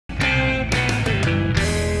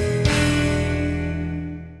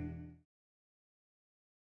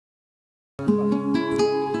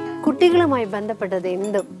കുട്ടികളുമായി ബന്ധപ്പെട്ടത്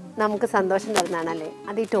എന്തും നമുക്ക് സന്തോഷം തരുന്നതാണല്ലേ.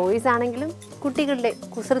 അത് ഈ ടോയ്സ് ആണെങ്കിലും കുട്ടികളുടെ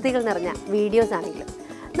കുസൃതികൾ നിറഞ്ഞ വീഡിയോസ് ആണെങ്കിലും.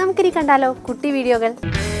 നമുക്കിനി കണ്ടാലോ കുട്ടി വീഡിയോകൾ.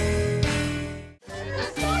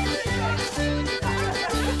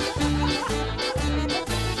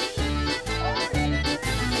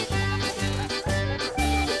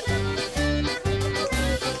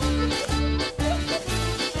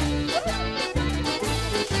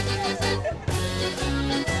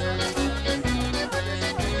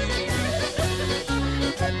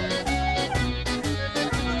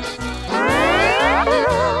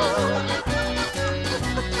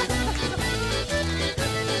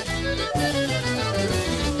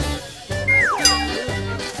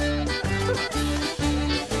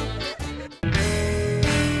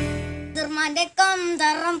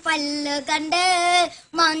 പല്ല് കണ്ട്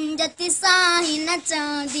മഞ്ചത്തി സാഹിന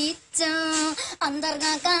ചാദിച്ചു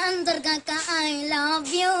അന്തർകാക്ക ഐ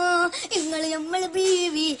ലവ് യു ഇങ്ങള് നമ്മൾ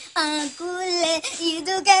ബീവി ആക്കൂല്ലേ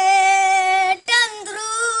ഇത്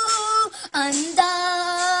കേട്ടന്ത്രു അന്താളിച്ചു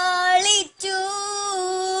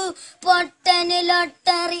പൊട്ടന്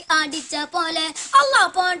ലോട്ടറി അടിച്ച പോലെ അല്ല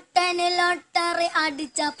പൊട്ടന് ലോട്ടറി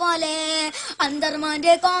അടിച്ച പോലെ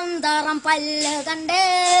അന്തർമാന്റെ കൊന്തറം പല്ല് കണ്ട്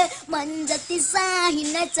മഞ്ചത്തി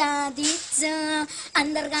Sahina ചാദിച്ചു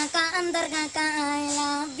അന്തർകാക്ക I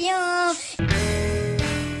love you.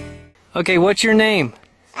 Okay, what's your name?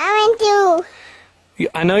 I went to.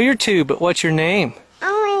 I know you're 2, but what's your name?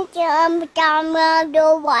 I went to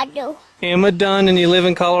Colorado. Emma Dunn, and you live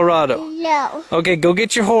in Colorado. No. Okay, go get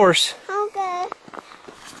your horse. Okay.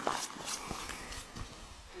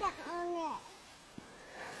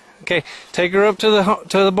 Okay, take her up to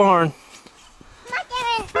the barn.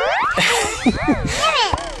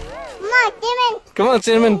 Come on,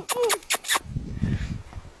 Cinnamon.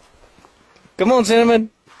 Come on, Cinnamon.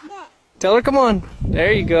 Tell her, come on.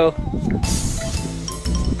 There you go.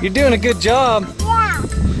 You're doing a good job.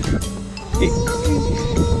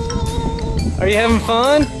 Are you having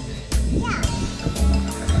fun?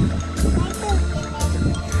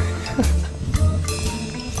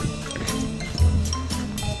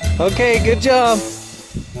 Okay, good job.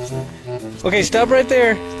 Okay, stop right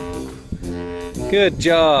there. Good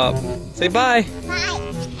job. Say bye.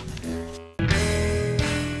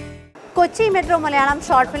 Kochi metro Malayalam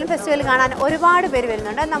short film festival കാണാൻ ഒരുപാട് പേര്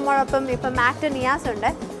വരുന്നുണ്ട്. നമ്മളൊപ്പം ഇപ്പം actor Niyas ഉണ്ട്.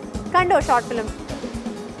 കണ്ടോ short film?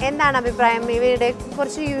 എന്താണ് അഭിപ്രായം? ഇവരുടെ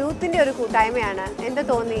കുറച്ച് യൂത്തിൻ്റെ ഒരു കൂട്ടായ്മയാണ്. എന്താ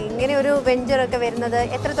തോന്നി ഇങ്ങനെ ഒരു വെഞ്ചറൊക്കെ വരുന്നത്?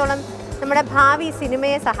 എത്രത്തോളം നമ്മുടെ ഭാവി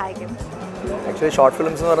സിനിമയെ സഹായിക്കും? ആക്ച്വലി ഷോർട്ട്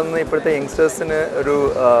ഫിലിംസ് എന്ന് പറയുന്നത് ഇപ്പോഴത്തെ യങ്സ്റ്റേഴ്സിന് ഒരു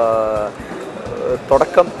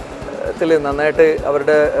തുടക്കത്തിൽ നന്നായിട്ട്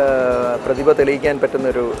അവരുടെ പ്രതിഭ തെളിയിക്കാൻ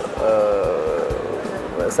പറ്റുന്നൊരു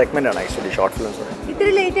സെഗ്മെൻ്റാണ് ആക്ച്വലി ഷോർട്ട് ഫിലിംസ്. ഇത്ര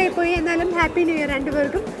ലേറ്റ് ആയി പോയി, എന്നാലും ഹാപ്പി ന്യൂ ഇയർ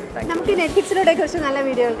രണ്ടുപേർക്കും. നമുക്ക് നെറ്റ്ഫ്ലിക്സിലൂടെ കുറച്ച് നല്ല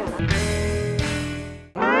വീഡിയോകൾ കാണാം.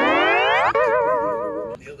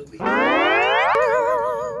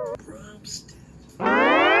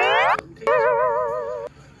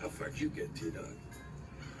 You get T-Dog.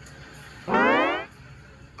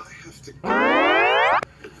 I have to.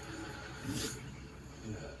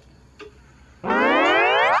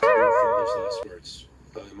 Father's last words.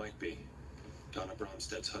 Well, it might be. Donna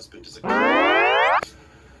Bromsted's husband is a.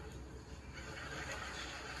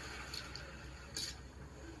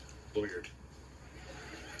 Lawyered.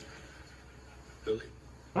 Billy.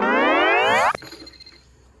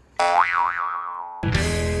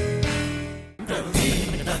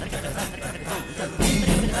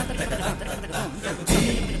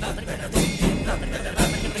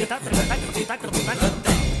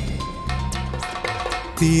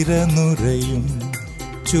 തിരനുറയും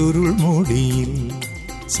ചുരുൾമുടിയിൽ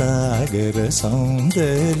സാഗര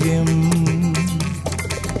സൗന്ദര്യം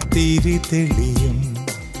തിരിതെളിയും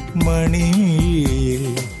മണിയിൽ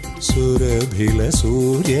സുരഭില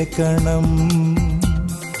സൂര്യകണം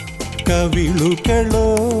കവിളുകളോ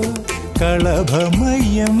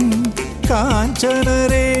കളഭമയം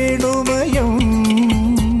കാഞ്ചനരേണുമയം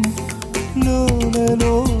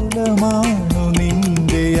ലോലലോലമാണു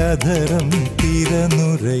നിന്റെ അധരം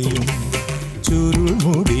തിരനുറയും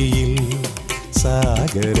ചുരുൾമുടിയിൽ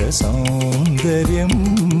സാഗര സൗന്ദര്യം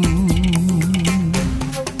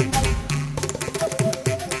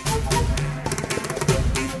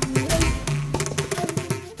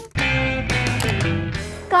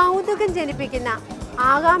കൗതുകം ജനിപ്പിക്കുന്ന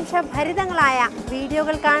ആകാംക്ഷ ഭരിതങ്ങളായ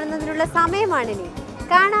വീഡിയോകൾ കാണുന്നതിനുള്ള സമയമാണിനി.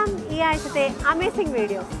 കാണാം ഈ ആഴ്ചത്തെ അമേസിംഗ്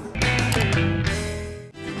വീഡിയോ.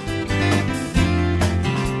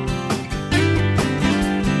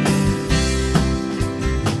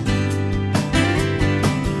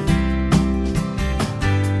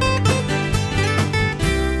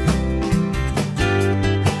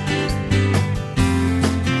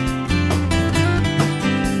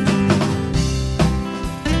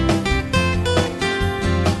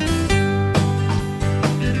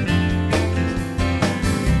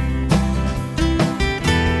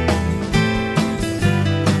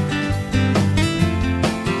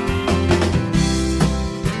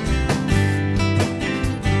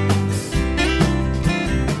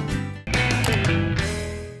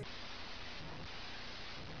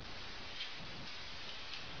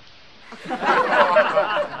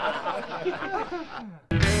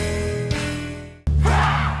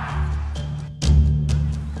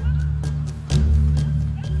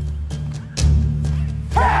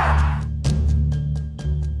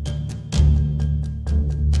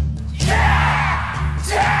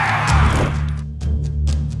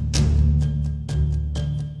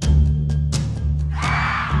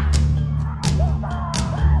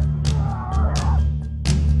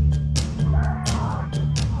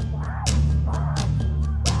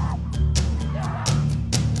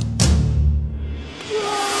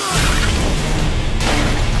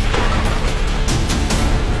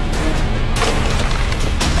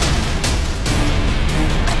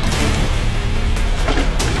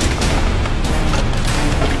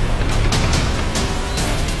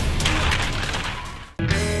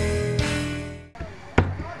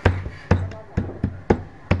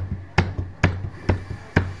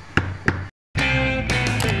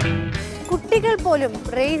 പോലും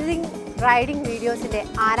റേസിംഗ് റൈഡിംഗ് വീഡിയോസിൻ്റെ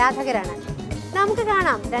ആരാധകരാണ്. നമുക്ക്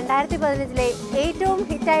കാണാം 2015 ഏറ്റവും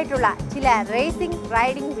ഹിറ്റായിട്ടുള്ള ചില റേസിംഗ്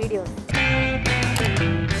റൈഡിംഗ് വീഡിയോസ്.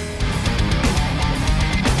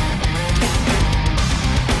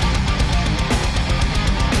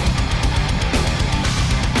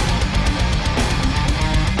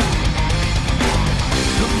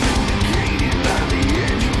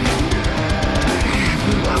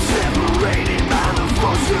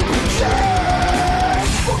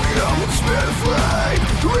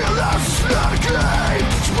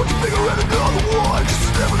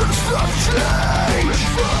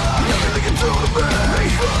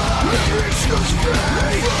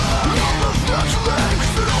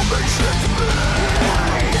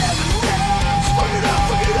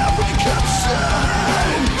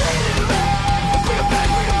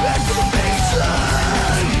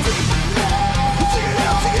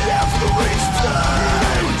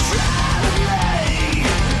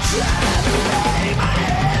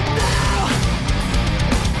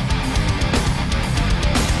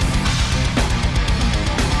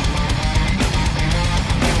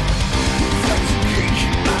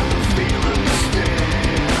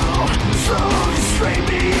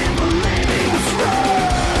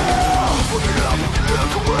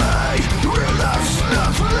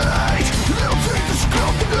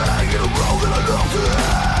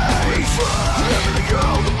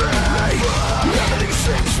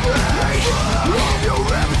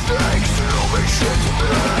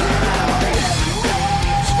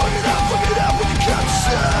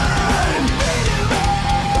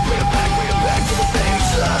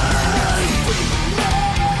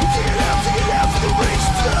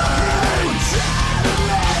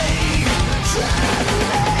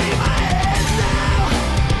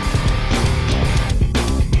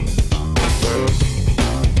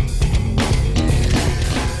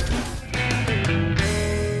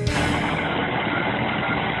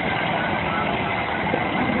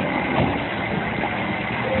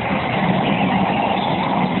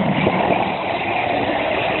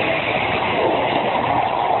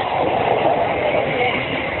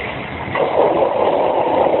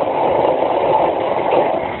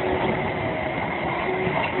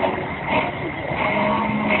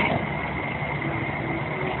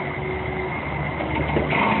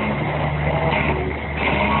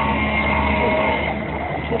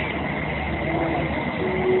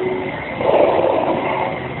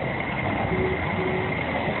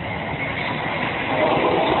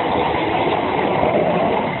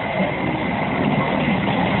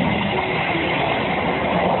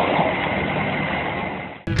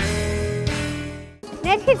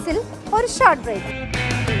 Nethits ഒരു ഷോർട്ട് ബ്രേക്ക്.